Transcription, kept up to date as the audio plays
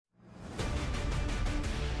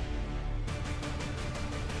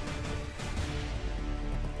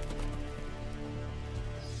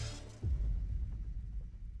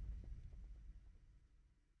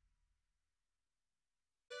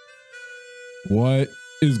What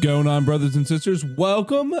is going on, brothers and sisters?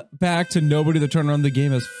 Welcome back to Nobody. The turnaround. The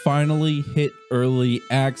game has finally hit early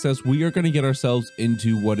access. We are going to get ourselves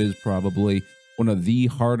into what is probably one of the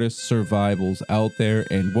hardest survivals out there.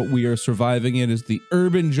 And what we are surviving in is the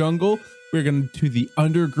urban jungle. We're going to the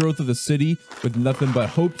undergrowth of the city with nothing but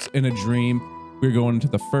hopes and a dream. We're going into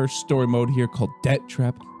the first story mode here called Debt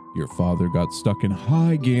Trap. Your father got stuck in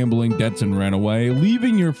high gambling debts and ran away,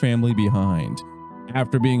 leaving your family behind.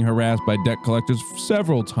 After being harassed by debt collectors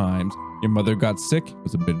several times, your mother got sick,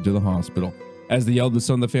 was admitted to the hospital. As the eldest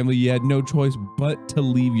son of the family, you had no choice but to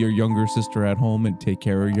leave your younger sister at home and take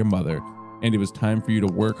care of your mother. And it was time for you to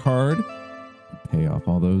work hard and pay off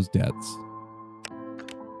all those debts.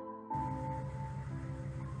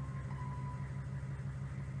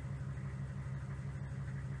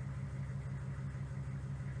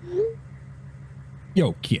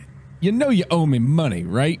 Yo, kid, you know you owe me money,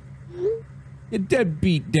 right? Your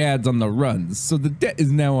deadbeat dad's on the runs, so the debt is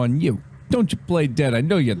now on you. Don't you play dead, I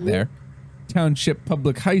know you're there. Township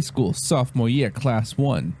Public High School, sophomore year, class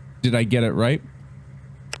 1. Did I get it right?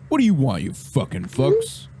 What do you want, you fucking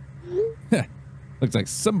fucks? Looks like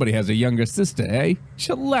somebody has a younger sister, eh?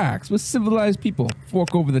 Chillax, we're civilized people.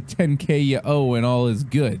 Fork over the 10K you owe and all is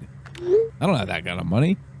good. I don't have that kind of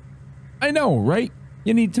money. I know, right?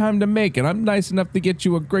 You need time to make it. I'm nice enough to get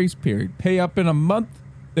you a grace period. Pay up in a month.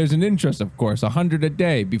 There's an interest, of course, 100 a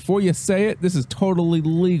day. Before you say it, this is totally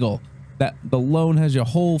legal. That the loan has your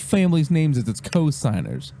whole family's names as its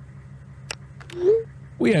co-signers.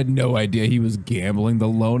 We had no idea he was gambling the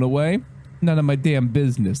loan away. None of my damn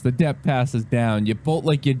business. The debt passes down. You bolt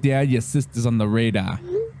like your dad, your sister's on the radar.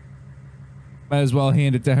 Might as well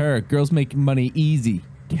hand it to her. Girls make money easy.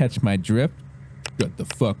 Catch my drift? Shut the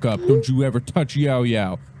fuck up. Don't you ever touch Yao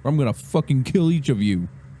Yao, or I'm gonna fucking kill each of you.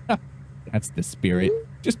 That's the spirit.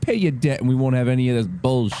 Just pay your debt and we won't have any of this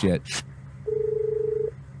bullshit.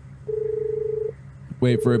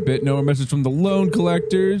 Wait for a bit. No message from the loan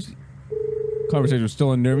collectors. Conversation was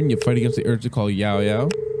still unnerving. You fight against the urge to call Yao Yao.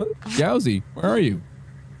 Yaozi, where are you?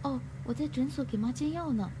 Oh, 我在诊所给妈煎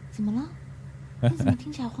药呢。怎么了？你怎么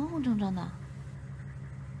听起来慌慌张张的？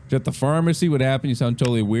 At the pharmacy, what happened? You sound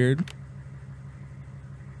totally weird.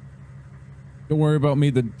 Don't worry about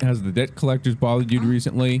me. Has the debt collectors bothered you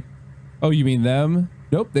recently? Oh, you mean them?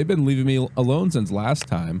 Nope, they've been leaving me alone since last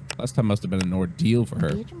time. Last time must have been an ordeal for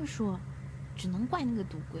her. 别这么说，只能怪那个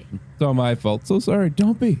赌鬼。 It's all my fault. So sorry.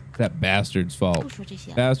 Don't be. That bastard's fault. 不说这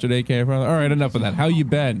些。 Bastard AK brother. All right, enough of that. How you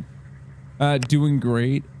been? Doing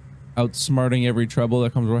great. Outsmarting every trouble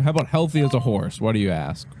that comes around. How about healthy as a horse? What do you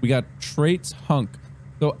ask? We got traits hunk.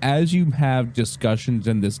 So as you have discussions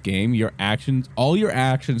in this game, your actions, all your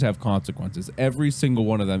actions have consequences. Every single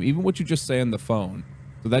one of them, even what you just say on the phone.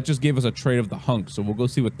 So that just gave us a trait of the hunk. So we'll go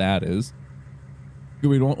see what that is.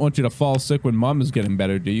 We don't want you to fall sick when mom is getting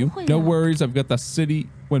better, do you? No worries. I've got the city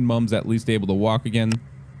when mom's at least able to walk again.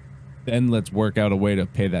 Then let's work out a way to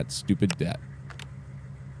pay that stupid debt.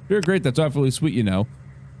 You're great. That's awfully sweet, you know.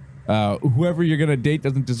 Whoever you're going to date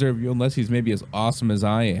doesn't deserve you unless he's maybe as awesome as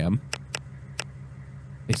I am.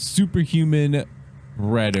 A superhuman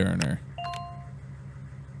bread earner.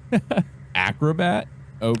 Acrobat?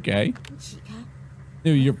 Okay.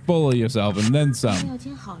 Dude, you're full of yourself and then some.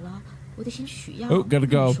 Oh, gotta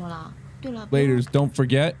go. Laters, don't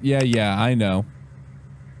forget. Yeah, I know.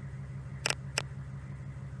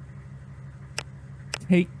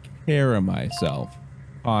 Take care of myself.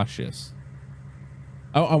 Cautious.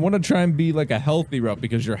 I want to try and be like a healthy route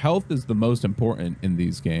because your health is the most important in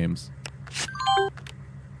these games.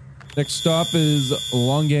 Next stop is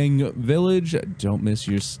Longang Village. Don't miss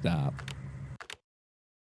your stop.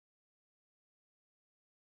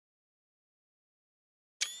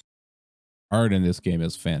 Art in this game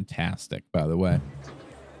is fantastic, by the way.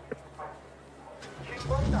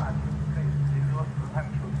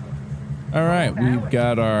 All right, we've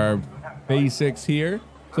got our basics here.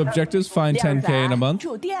 So objectives, find 10K in a month.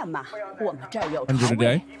 100 a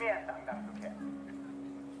day.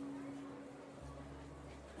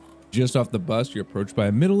 Just off the bus, you're approached by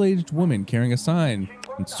a middle-aged woman carrying a sign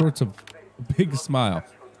and sorts of a big smile.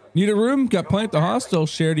 Need a room? Got plenty at the hostel.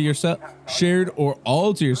 Shared to yourself, shared or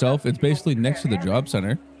all to yourself. It's basically next to the job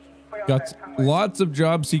center. Got lots of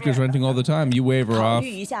job seekers renting all the time. You wave her off.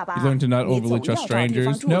 You learn to not overly trust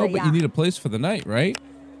strangers. No, but you need a place for the night, right?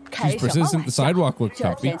 She's persistent. The sidewalk looks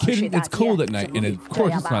tough. Are you kidding? It's cold at night, and of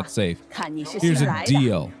course it's not safe. Here's a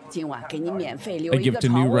deal. I give to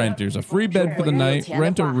new renters a free bed for the night.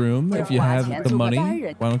 Rent a room if you have the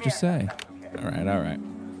money. Why don't you say? All right.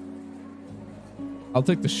 I'll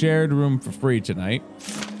take the shared room for free tonight.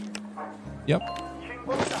 Yep.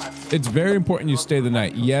 It's very important you stay the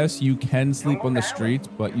night. Yes, you can sleep on the streets,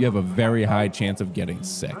 but you have a very high chance of getting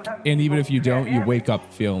sick. And even if you don't, you wake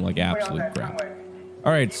up feeling like absolute crap.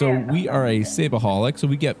 All right, so we are a saveaholic, so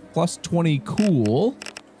we get plus 20 cool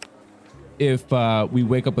if we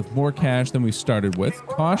wake up with more cash than we started with.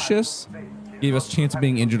 Cautious gave us chance of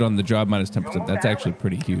being injured on the job minus 10%. That's actually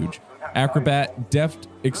pretty huge. Acrobat, deft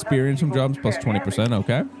experience from jobs plus 20%,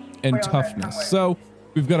 okay. And toughness. So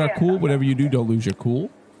we've got our cool. Whatever you do, don't lose your cool.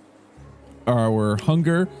 Our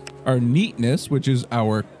hunger, our neatness, which is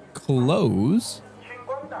our clothes,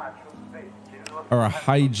 our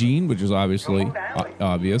hygiene, which is obviously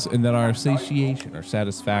obvious, and then our satiation or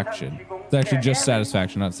satisfaction. It's actually just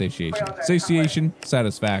satisfaction, not satiation. Satiation,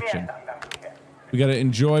 satisfaction. We got to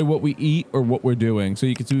enjoy what we eat or what we're doing. So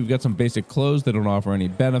you can see we've got some basic clothes that don't offer any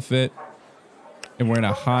benefit, and we're in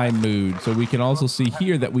a high mood. So we can also see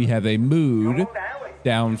here that we have a mood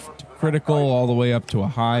down to critical all the way up to a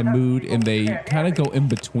high mood, and they kind of go in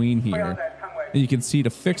between here. And you can see to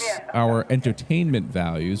fix our entertainment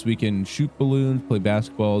values, we can shoot balloons, play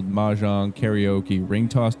basketball, mahjong, karaoke, ring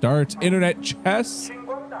toss, darts, internet chess,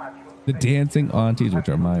 the dancing aunties, which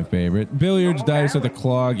are my favorite, billiards, dice, or the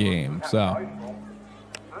claw game. So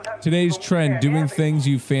today's trend, doing things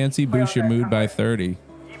you fancy boosts your mood by 30.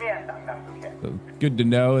 So good to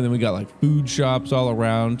know. And then we got like food shops all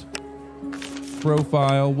around.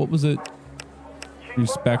 Profile, what was it?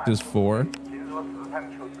 Respect is 4.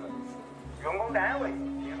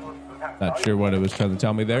 Not sure what it was trying to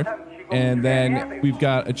tell me there. And then we've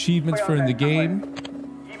got achievements for in the game.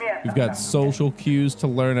 We've got social cues to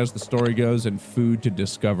learn as the story goes, and food to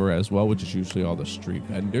discover as well, which is usually all the street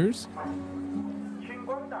vendors.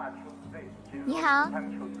 Ni hao.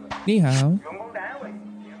 Ni hao.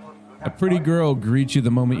 A pretty girl greets you the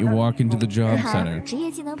moment you walk into the job center.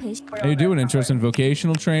 How you doing? Interested in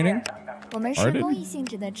vocational training? Arden?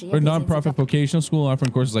 Or non-profit vocational school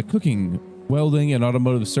offering courses like cooking, welding, and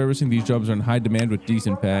automotive servicing. These jobs are in high demand with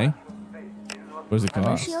decent pay. What does it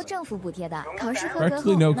cost?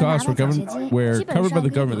 Practically no cost. We're covered by the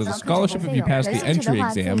government. There's a scholarship if you pass the entry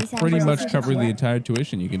exam, pretty much covering the entire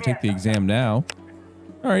tuition. You can take the exam now.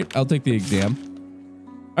 All right, I'll take the exam.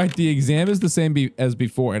 All right, the exam is the same as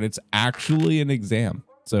before, and it's actually an exam.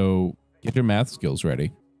 So get your math skills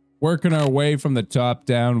ready. Working our way from the top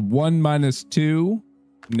down. 1 minus 2,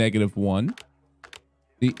 -1.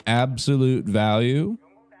 The absolute value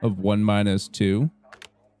of 1 minus 2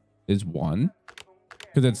 is 1.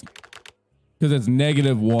 Because it's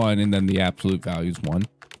 -1, and then the absolute value is 1.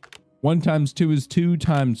 1 times 2 is 2,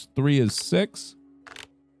 times 3 is 6.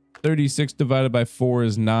 36 divided by 4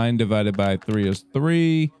 is 9, divided by 3 is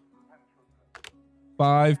 3.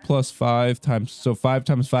 5 plus 5 times, so 5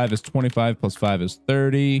 times 5 is 25, plus 5 is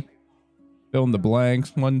 30. Fill in the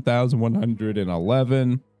blanks,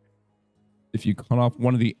 1,111. If you cut off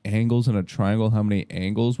one of the angles in a triangle, how many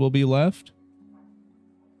angles will be left?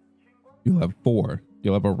 You'll have 4.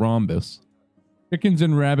 You'll have a rhombus. Chickens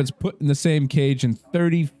and rabbits put in the same cage and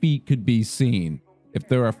 30 feet could be seen. If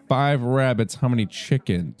there are 5 rabbits, how many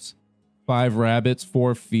chickens? 5 rabbits,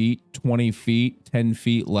 4 feet, 20 feet, 10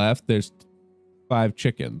 feet left. There's 5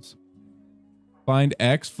 chickens. Find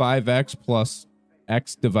x, 5x plus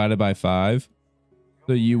x divided by 5.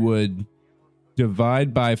 So you would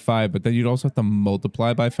divide by 5, but then you'd also have to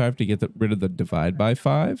multiply by 5 to get rid of the divide by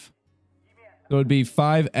 5. So it'd be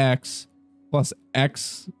 5x plus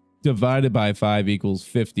x divided by 5 equals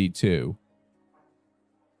 52.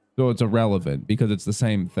 So it's irrelevant because it's the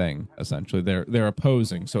same thing, essentially. They're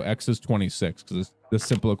opposing. So x is 26 because the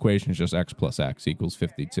simple equation is just x plus x equals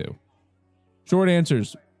 52. Short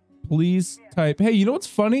answers. Please type. Hey, you know what's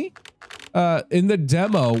funny? In the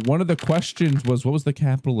demo, one of the questions was, what was the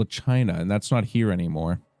capital of China? And that's not here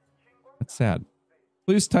anymore. That's sad.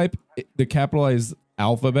 Please type the capitalized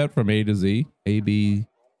alphabet from A to Z. A, B,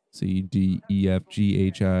 C, D, E, F, G,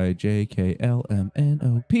 H, I, J, K, L, M, N,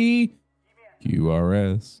 O, P, Q, R,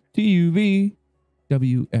 S, T, U, V,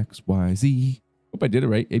 W, X, Y, Z. Hope I did it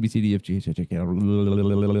right. A, B, C, D, F, G, H, I, J, K, L.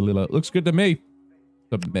 Looks good to me.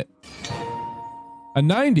 Submit. A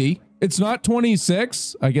 90? It's not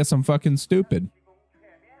 26? I guess I'm fucking stupid.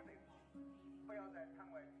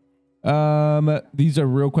 These are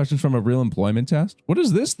real questions from a real employment test. What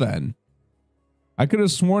is this then? I could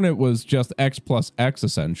have sworn it was just x plus x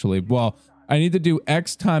essentially. Well, I need to do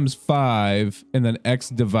x times 5 and then x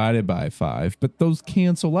divided by 5, but those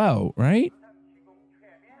cancel out, right?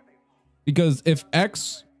 Because if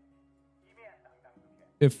x,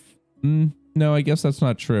 no, I guess that's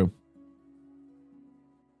not true.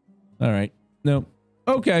 All right. No.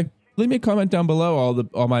 Okay. Leave me a comment down below,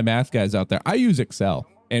 all my math guys out there. I use Excel.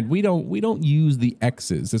 And we don't use the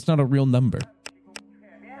X's. It's not a real number.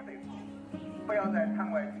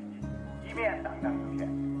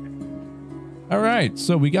 All right,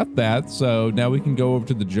 so we got that. So now we can go over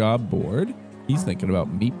to the job board. He's thinking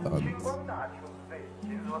about meat buns.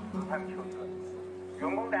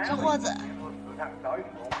 小伙子，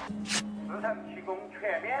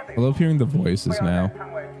 I love hearing the voices now.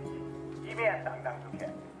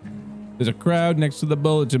 There's a crowd next to the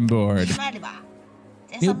bulletin board. 卖的吧？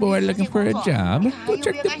 New boy looking for a job? Go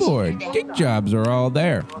check the board. Gig jobs are all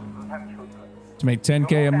there. To make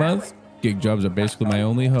 10K a month, gig jobs are basically my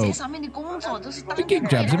only 这 hope. 上面的工作都是当 The gig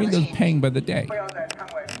jobs, I mean those paying by the day.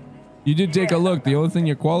 You did take a look. The only thing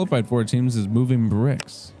you're qualified for, it seems, is moving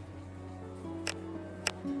bricks.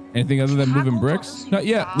 Anything other than moving bricks? Not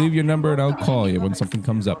yet. Leave your number and I'll call you when something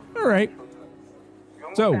comes up. All right.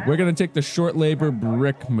 So we're going to take the short labor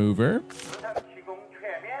brick mover.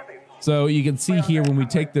 So you can see here when we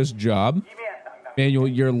take this job, manual,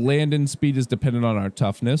 your landing speed is dependent on our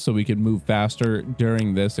toughness. So we can move faster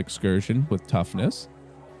during this excursion with toughness.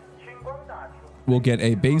 We'll get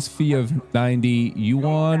a base fee of 90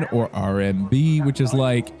 yuan or RMB, which is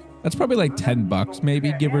like, that's probably like 10 bucks,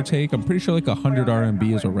 maybe give or take. I'm pretty sure like 100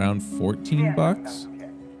 RMB is around 14 bucks.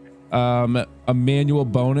 A manual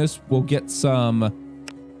bonus, we'll get a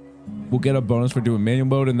bonus for doing manual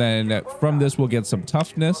mode. And then from this, we'll get some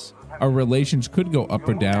toughness. Our relations could go up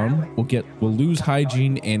or down. We'll lose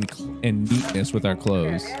hygiene and neatness with our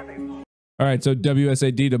clothes. All right, so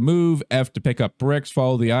WSAD to move, F to pick up bricks,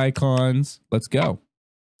 follow the icons. Let's go.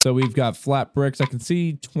 So we've got flat bricks. I can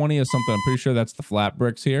see 20 or something. I'm pretty sure that's the flat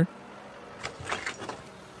bricks here.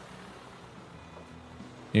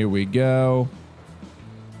 Here we go.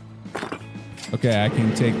 Okay, I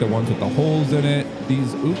can take the ones with the holes in it.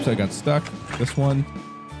 These, oops, I got stuck. This one.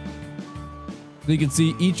 So you can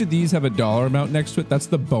see each of these have a dollar amount next to it. That's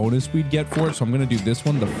the bonus we'd get for it. So I'm going to do this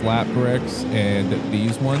one, the flat bricks, and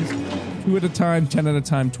these ones. 2 at a time, 10 at a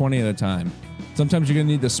time, 20 at a time. Sometimes you're going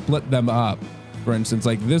to need to split them up. For instance,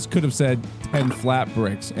 like this could have said 10 flat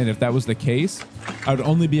bricks. And if that was the case, I would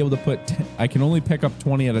only be able to put, I can only pick up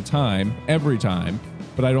 20 at a time, every time,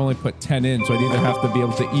 but I'd only put 10 in. So I'd either have to be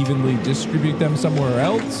able to evenly distribute them somewhere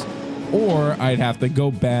else, or I'd have to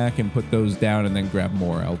go back and put those down and then grab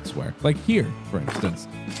more elsewhere. Like here, for instance.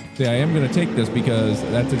 See, I am going to take this because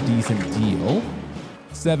that's a decent deal.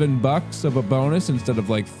 7 bucks of a bonus instead of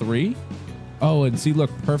like 3. Oh, and see,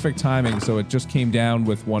 look, perfect timing. So it just came down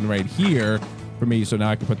with one right here for me. So now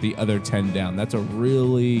I can put the other 10 down. That's a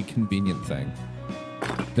really convenient thing.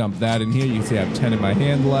 Dump that in here. You can see I have 10 in my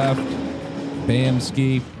hand left. Bam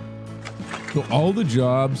ski. So all the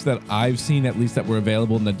jobs that I've seen, at least that were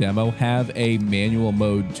available in the demo, have a manual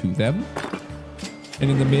mode to them.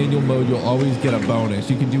 And in the manual mode, you'll always get a bonus.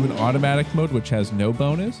 You can do an automatic mode, which has no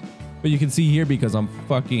bonus. But you can see here, because I'm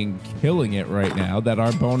fucking killing it right now, that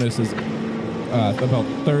our bonus is about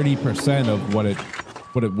 30% of what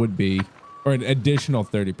it would be, or an additional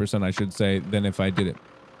 30%, I should say, than if I did it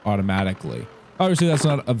automatically. Obviously, that's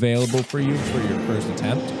not available for you for your first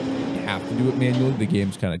attempt. You have to do it manually. The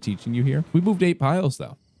game's kind of teaching you here. We moved 8 piles,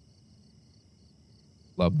 though.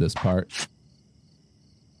 Love this part.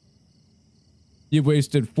 You've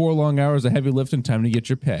wasted 4 long hours of heavy lifting time to get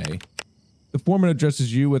your pay. The foreman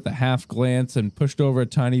addresses you with a half glance and pushed over a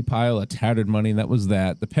tiny pile of tattered money, and that was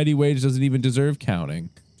that. The petty wage doesn't even deserve counting.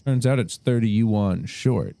 Turns out it's 30 yuan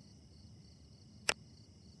short.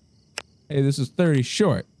 Hey, this is 30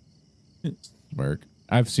 short. Smirk.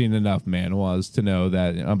 I've seen enough manuals to know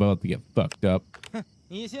that I'm about to get fucked up.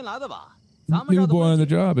 New boy on the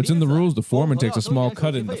job. It's in the rules. The foreman takes a small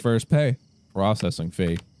cut in the first pay. Processing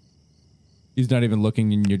fee. He's not even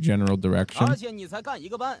looking in your general direction.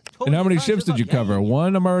 And how many shifts did you cover?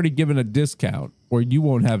 1, I'm already given a discount, or you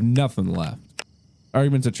won't have nothing left.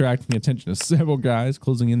 Arguments attracting the attention of several guys,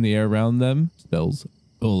 closing in the air around them. Spells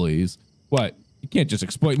bullies. What? You can't just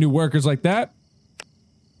exploit new workers like that.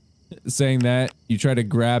 Saying that, you try to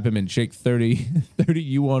grab him and shake 30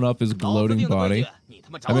 yuan off his gloating body.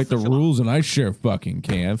 I make the rules and I sure fucking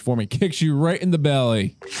can. Foreman kicks you right in the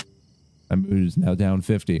belly. My mood is now down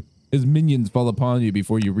 50. His minions fall upon you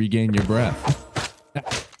before you regain your breath.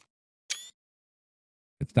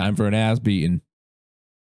 It's time for an ass beating.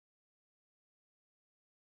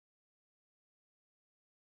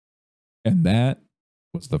 And that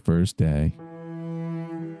was the first day.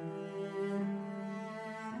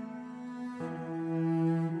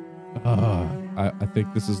 I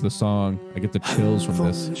think this is the song. I get the chills from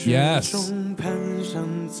this. Yes.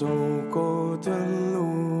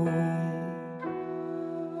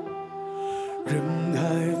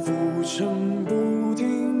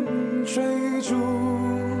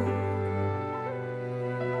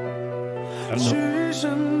 I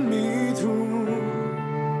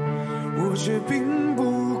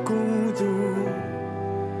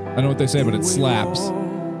don't know what they say, but it slaps.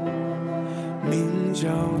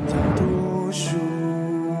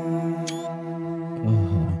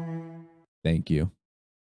 Thank you.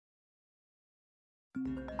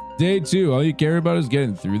 Day 2. All you care about is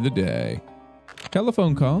getting through the day.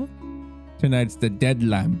 Telephone call. Tonight's the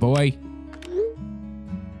deadline, boy.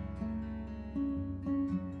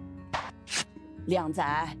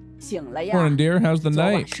 Morning, dear. How's the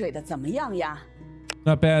night?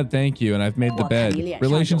 Not bad, thank you. And I've made the bed.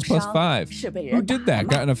 Relations +5. Who did that?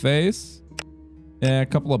 Got in a face? Yeah, a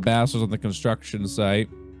couple of bastards on the construction site.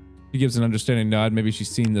 He gives an understanding nod. Maybe she's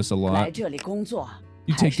seen this a lot.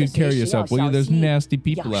 You take good care of yourself, will you? There's nasty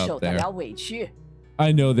people out there.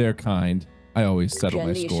 I know they're kind. I always settle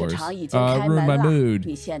my scores. Ruined my mood.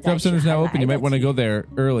 Job center's now open. You might want to go there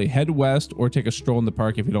early. Head west or take a stroll in the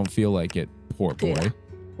park if you don't feel like it. Poor boy.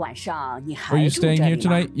 Are you staying here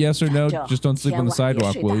tonight? Yes or no? Just don't sleep on the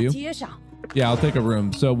sidewalk, will you? Yeah, I'll take a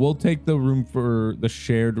room. So we'll take the room for the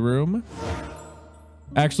shared room.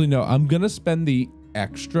 Actually, no. I'm going to spend the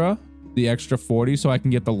extra 40 so I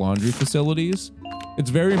can get the laundry facilities. It's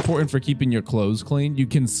very important for keeping your clothes clean. You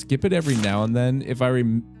can skip it every now and then. If I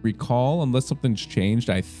recall, unless something's changed,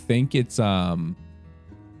 I think it's 30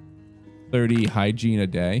 hygiene a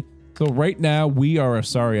day. So right now we are a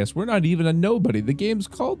sorry ass. We're not even a nobody. The game's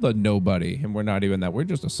called the Nobody, and we're not even that. We're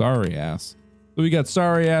just a sorry ass. So we got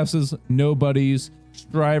sorry asses, nobodies,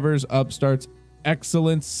 strivers, upstarts,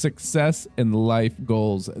 excellence, success, and life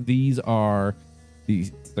goals. These are the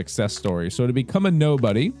success stories. So to become a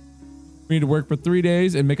nobody, we need to work for 3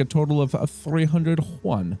 days and make a total of 300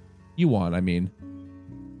 yuan, I mean.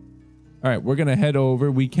 All right, we're going to head over.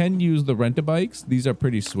 We can use the rent-a-bikes. These are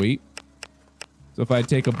pretty sweet. So if I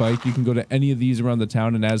take a bike, you can go to any of these around the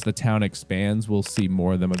town, and as the town expands, we'll see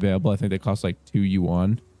more of them available. I think they cost like 2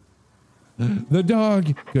 yuan. The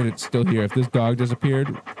dog. Good, it's still here. If this dog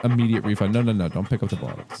disappeared, immediate refund. No, don't pick up the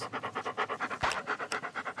bottles.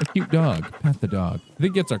 A cute dog. Pat the dog. I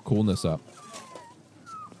think it gets our coolness up.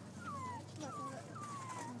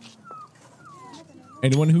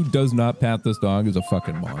 Anyone who does not pat this dog is a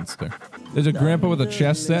fucking monster. There's a grandpa with a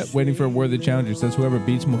chess set waiting for a worthy challenger. Says whoever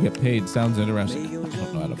beats him will get paid. Sounds interesting. I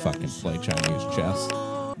don't know how to fucking play Chinese chess.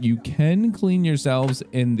 You can clean yourselves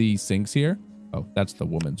in the sinks here. Oh, that's the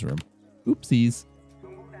woman's room. Oopsies.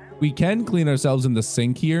 We can clean ourselves in the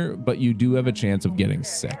sink here, but you do have a chance of getting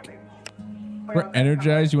sick. We're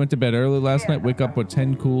energized. You went to bed early last night. Wake up with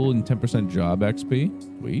 10 cool and 10% job XP.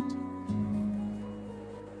 Sweet.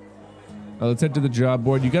 Let's head to the job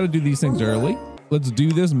board. You got to do these things early. Let's do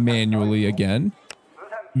this manually again.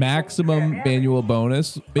 Maximum manual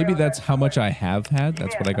bonus. Maybe that's how much I have had.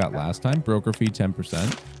 That's what I got last time. Broker fee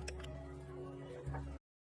 10%.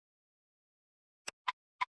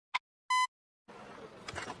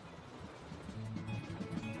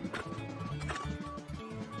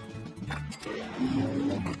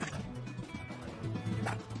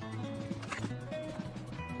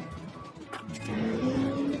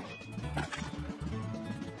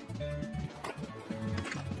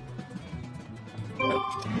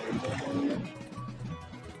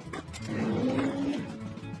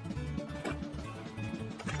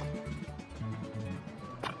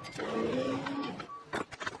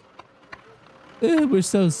 We're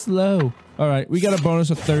so slow. All right, we got a bonus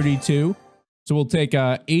of 32. So we'll take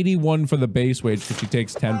 81 for the base wage because she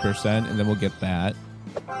takes 10%, and then we'll get that.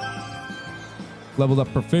 Leveled up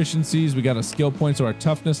proficiencies. We got a skill point, so our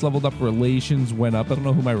toughness leveled up. Relations went up. I don't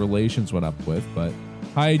know who my relations went up with, but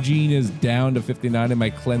hygiene is down to 59, and my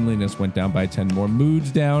cleanliness went down by 10 more.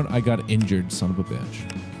 Mood's down. I got injured, son of a bitch.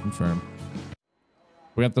 Confirm.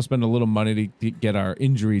 We have to spend a little money to get our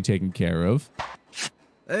injury taken care of.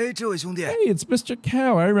 Hey, it's Mr.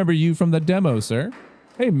 Cow. I remember you from the demo, sir.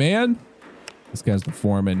 Hey, man. This guy's the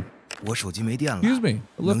foreman. Excuse me.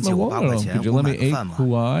 I left my wallet at home. Could you let me 8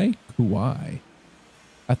 kuai? Kuai.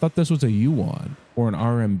 I thought this was a yuan or an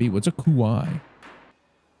RMB. What's a kuai?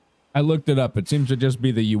 I looked it up. It seems to just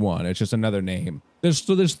be the yuan. It's just another name. There's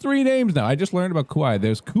 3 names now. I just learned about kuai.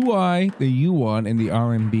 There's kuai, the yuan, and the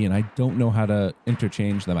RMB, and I don't know how to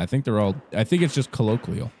interchange them. I think it's just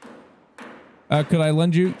colloquial. Could I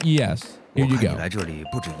lend you? Yes. Here you go.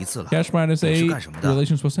 Cash minus 8.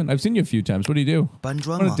 Relations +10. I've seen you a few times. What do you do?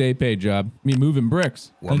 What a day paid job. Me moving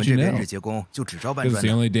bricks. How'd you know? This is the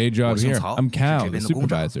only day job here. I'm Cal, the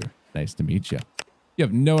supervisor. Nice to meet you. You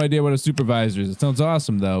have no idea what a supervisor is. It sounds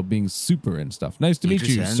awesome, though, being super and stuff. Nice to meet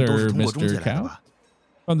you, sir, Mr. Cow.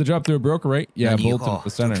 On the job through a broker, right? Yeah, 那你以 Bolton 后 at the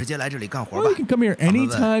就 center. 直接来这里干活 Well, 吧 you。can come here 他们问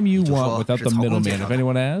anytime you 你就 want 说 without 是 the 曹公 middleman. 介绍 If 的，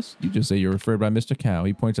 anyone asks, you just say you're referred by Mr. Cow.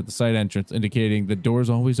 He points at the side entrance, indicating the door's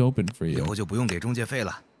always open for 以 you. 后就不用给中介费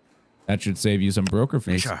了。 That should save you some broker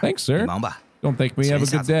没 fees. 事儿， Thanks, 你 sir. 忙吧。 Don't thank me. Have a 钱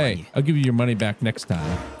下 good 次还 day. 你。 I'll give you your money back next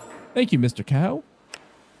time. Thank you, Mr. Cow.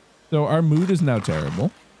 So our mood is now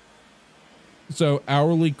terrible. So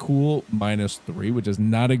hourly cool -3, which is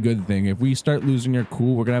not a good thing. If we start losing our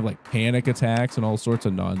cool, we're going to have like panic attacks and all sorts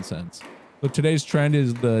of nonsense. So today's trend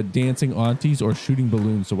is the dancing aunties or shooting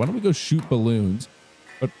balloons. So why don't we go shoot balloons?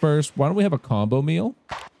 But first, why don't we have a combo meal?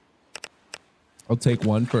 I'll take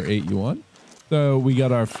one for 8 yuan. So we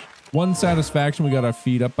got our one satisfaction. We got our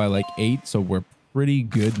feet up by like 8. So we're pretty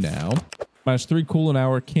good now. -3 cool an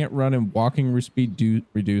hour. Can't run and walking speed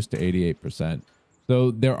reduced to 88%. So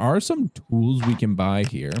there are some tools we can buy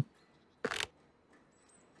here.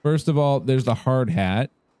 First of all, there's the hard hat.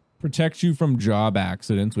 Protects you from job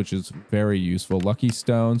accidents, which is very useful. Lucky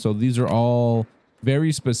stone. So these are all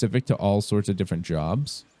very specific to all sorts of different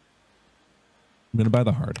jobs. I'm going to buy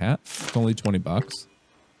the hard hat. It's only 20 bucks.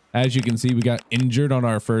 As you can see, we got injured on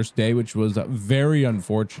our first day, which was very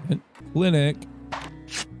unfortunate. Clinic.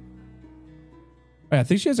 Oh, I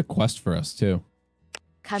think she has a quest for us too.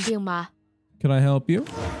 看病吗？ Can I help you?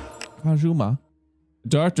 Kajuma. The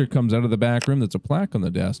doctor comes out of the back room. There's a plaque on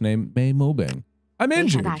the desk named Mei Mobing. I'm 没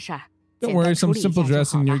啥 injured. 大事儿， Don't 简 worry, 单 some 处理一 simple 下就好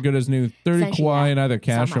dressing. You're 了。 good as new. 30 30 kwai in either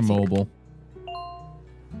cash or Sama mobile.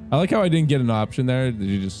 I like how I didn't get an option there.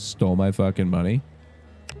 You just stole my fucking money.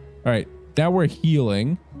 All right, now we're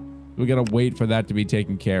healing. We gotta wait for that to be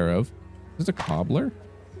taken care of. Is this a cobbler?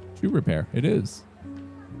 Shoe repair. It is.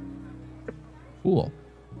 Cool.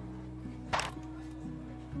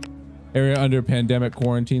 Area under pandemic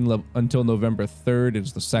quarantine until November 3rd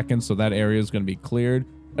is the 2nd, so that area is going to be cleared.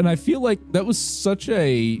 And I feel like that was such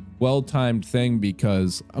a well-timed thing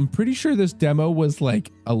because I'm pretty sure this demo was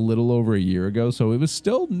like a little over a year ago, so it was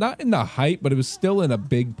still not in the height, but it was still in a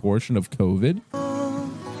big portion of COVID.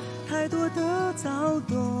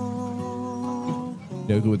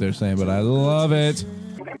 No clue what they're saying, but I love it.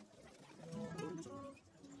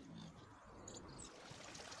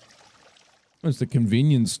 It's the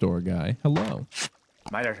convenience store guy. Hello.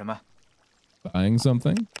 买点什么？ Buying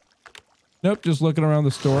something? Nope, just looking around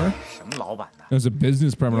the store. 什么老板呢？ There's a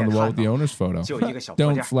business permit on the wall with the owner's photo. 就一个小破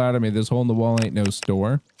Don't 店。 flatter me. This hole in the wall ain't no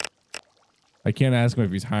store. I can't ask him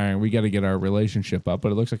if he's hiring. We got to get our relationship up,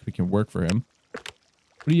 but it looks like we can work for him.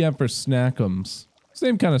 What do you have for snackums?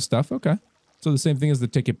 Same kind of stuff. Okay. So the same thing as the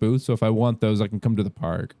ticket booth. So if I want those, I can come to the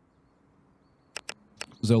park.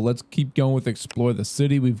 So let's keep going with explore the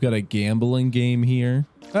city. We've got a gambling game here.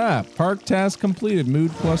 Ah, park task completed.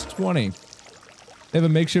 Mood +20. They have a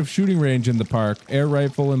makeshift shooting range in the park. Air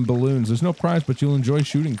rifle and balloons. There's no prize, but you'll enjoy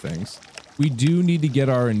shooting things. We do need to get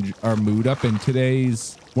our mood up, and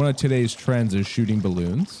one of today's trends is shooting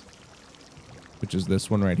balloons, which is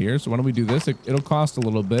this one right here. So why don't we do this? It'll cost a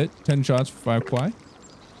little bit. 10 shots for 5 kwai.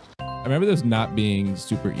 I remember this not being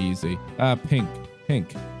super easy. Ah, pink.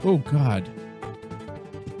 Oh, God.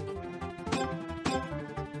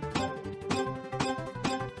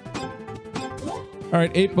 All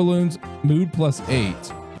right, 8 balloons, mood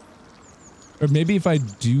 +8. Or maybe if I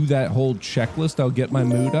do that whole checklist, I'll get my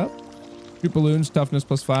mood up. 2 balloons, toughness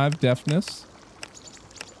 +5, deafness.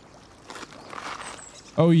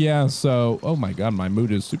 Oh yeah, so, oh my God, my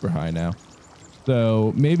mood is super high now.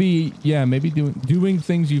 So maybe, yeah, maybe doing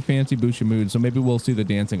things you fancy boost your mood. So maybe we'll see the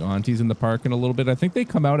dancing aunties in the park in a little bit. I think they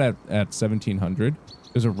come out at 1700.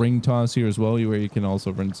 There's a ring toss here as well, where you can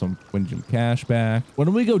also win some cash back. Why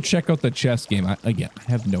don't we go check out the chess game? Again,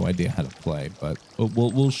 I have no idea how to play, but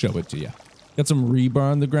we'll show it to you. Got some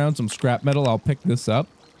rebar on the ground, some scrap metal. I'll pick this up.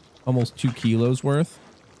 Almost 2 kilos worth.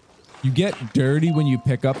 You get dirty when you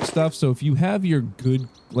pick up stuff, so if you have your good,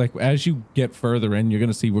 like as you get further in, you're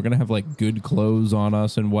gonna see we're gonna have like good clothes on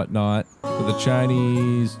us and whatnot. For the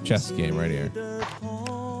Chinese chess game right here.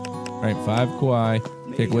 All right, 5 kwai.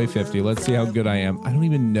 Take away 50. Let's see how good I am. I don't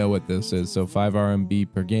even know what this is. So 5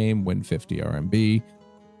 RMB per game, win 50 RMB.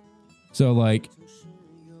 So like,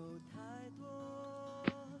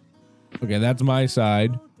 okay, that's my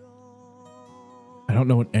side. I don't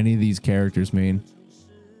know what any of these characters mean,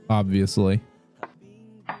 obviously.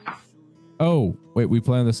 Oh, wait, we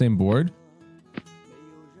play on the same board?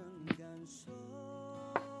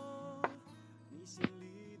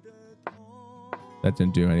 That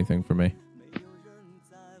didn't do anything for me.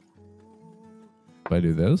 If I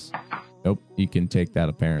do this, nope, you can take that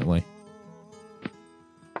apparently.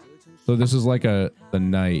 So this is like the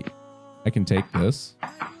knight. I can take this.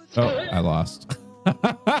 Oh, I lost.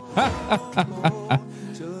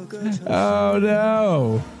 Oh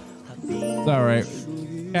no. It's all right.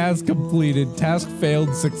 Task completed. Task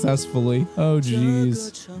failed successfully. Oh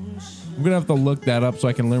jeez. I'm gonna have to look that up so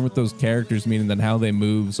I can learn what those characters mean and then how they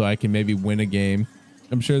move so I can maybe win a game.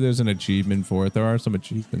 I'm sure there's an achievement for it. There are some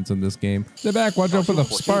achievements in this game. Stay back. Watch out for the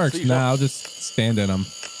sparks. Nah, I'll just stand in them.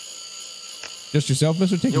 Just yourself,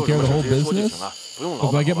 mister, taking care of the whole business?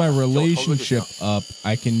 If I get my relationship up,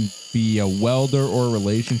 I can be a welder or a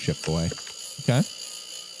relationship boy. Okay.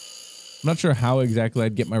 I'm not sure how exactly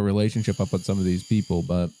I'd get my relationship up with some of these people,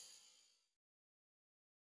 but...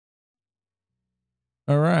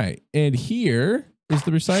 All right. And here is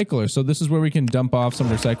the recycler. So this is where we can dump off some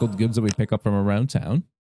recycled goods that we pick up from around town.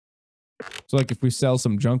 So like if we sell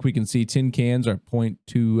some junk, we can see tin cans are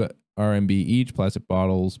 0.2 RMB each, plastic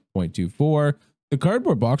bottles 0.24. The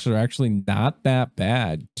cardboard boxes are actually not that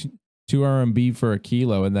bad. 2 RMB for a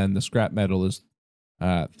kilo, and then the scrap metal is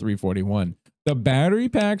 341. The battery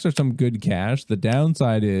packs are some good cash. The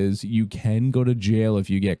downside is you can go to jail if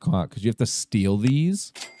you get caught because you have to steal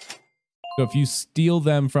these. So if you steal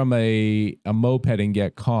them from a moped and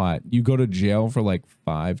get caught, you go to jail for like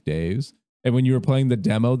 5 days. And when you were playing the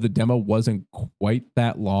demo wasn't quite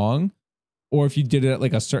that long. Or if you did it at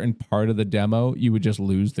like a certain part of the demo, you would just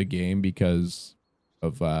lose the game because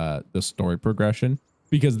of the story progression.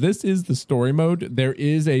 Because this is the story mode. There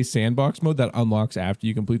is a sandbox mode that unlocks after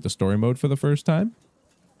you complete the story mode for the first time.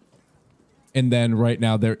 And then right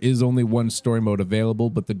now there is only one story mode available,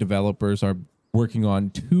 but the developers are working on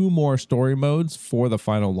 2 more story modes for the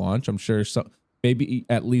final launch. I'm sure maybe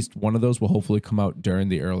at least one of those will hopefully come out during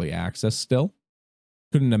the early access still.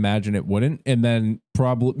 Couldn't imagine it wouldn't. And then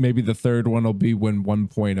probably maybe the third one will be when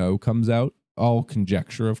 1.0 comes out. All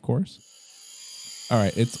conjecture, of course. All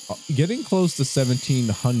right, it's getting close to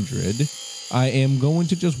 1700. I am going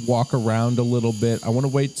to just walk around a little bit. I want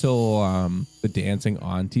to wait till the dancing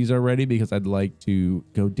aunties are ready because I'd like to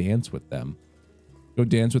go dance with them. Go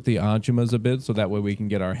dance with the Anjumas a bit so that way we can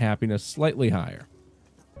get our happiness slightly higher.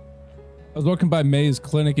 I was walking by May's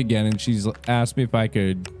clinic again and she's asked me if I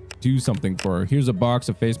could do something for her. Here's a box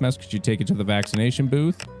of face masks. Could you take it to the vaccination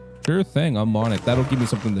booth? Sure thing. I'm on it. That'll give me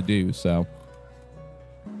something to do. So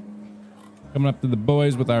coming up to the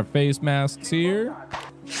boys with our face masks here.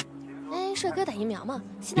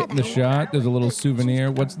 Getting the shot. There's a little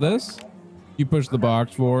souvenir. What's this? You push the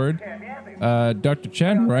box forward. Dr.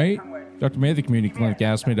 Chen, right? Dr. May, the community clinic,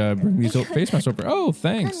 asked me to bring these face masks over. Oh,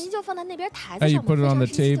 thanks. How you put it on the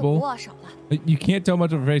table? You can't tell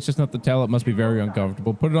much of a face, just not to tell. It must be very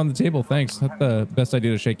uncomfortable. Put it on the table. Thanks. Not the best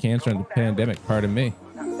idea to shake hands during the pandemic. Pardon me.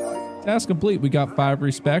 Task complete. We got 5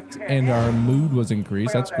 respect and our mood was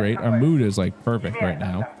increased. That's great. Our mood is like perfect right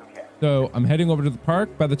now. So I'm heading over to the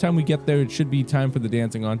park. By the time we get there, it should be time for the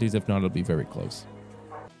dancing aunties. If not, it'll be very close.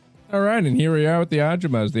 All right, and here we are with the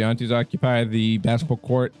Anjumas. The aunties occupy the basketball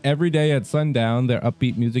court every day at sundown. Their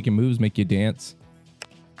upbeat music and moves make you dance.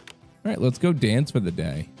 All right, let's go dance for the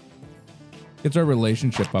day. Gets our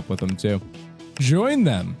relationship up with them too. Join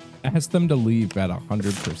them. Ask them to leave at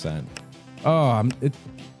 100%. Oh,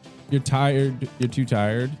 you're tired. You're too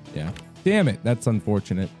tired. Yeah. Damn it. That's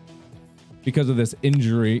unfortunate. Because of this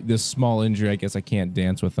injury, this small injury, I guess I can't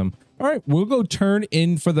dance with them. All right, we'll go turn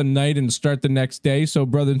in for the night and start the next day. So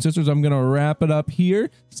brothers and sisters, I'm going to wrap it up here.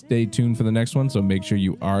 Stay tuned for the next one. So make sure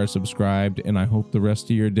you are subscribed. And I hope the rest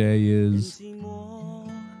of your day is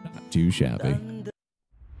not too shabby.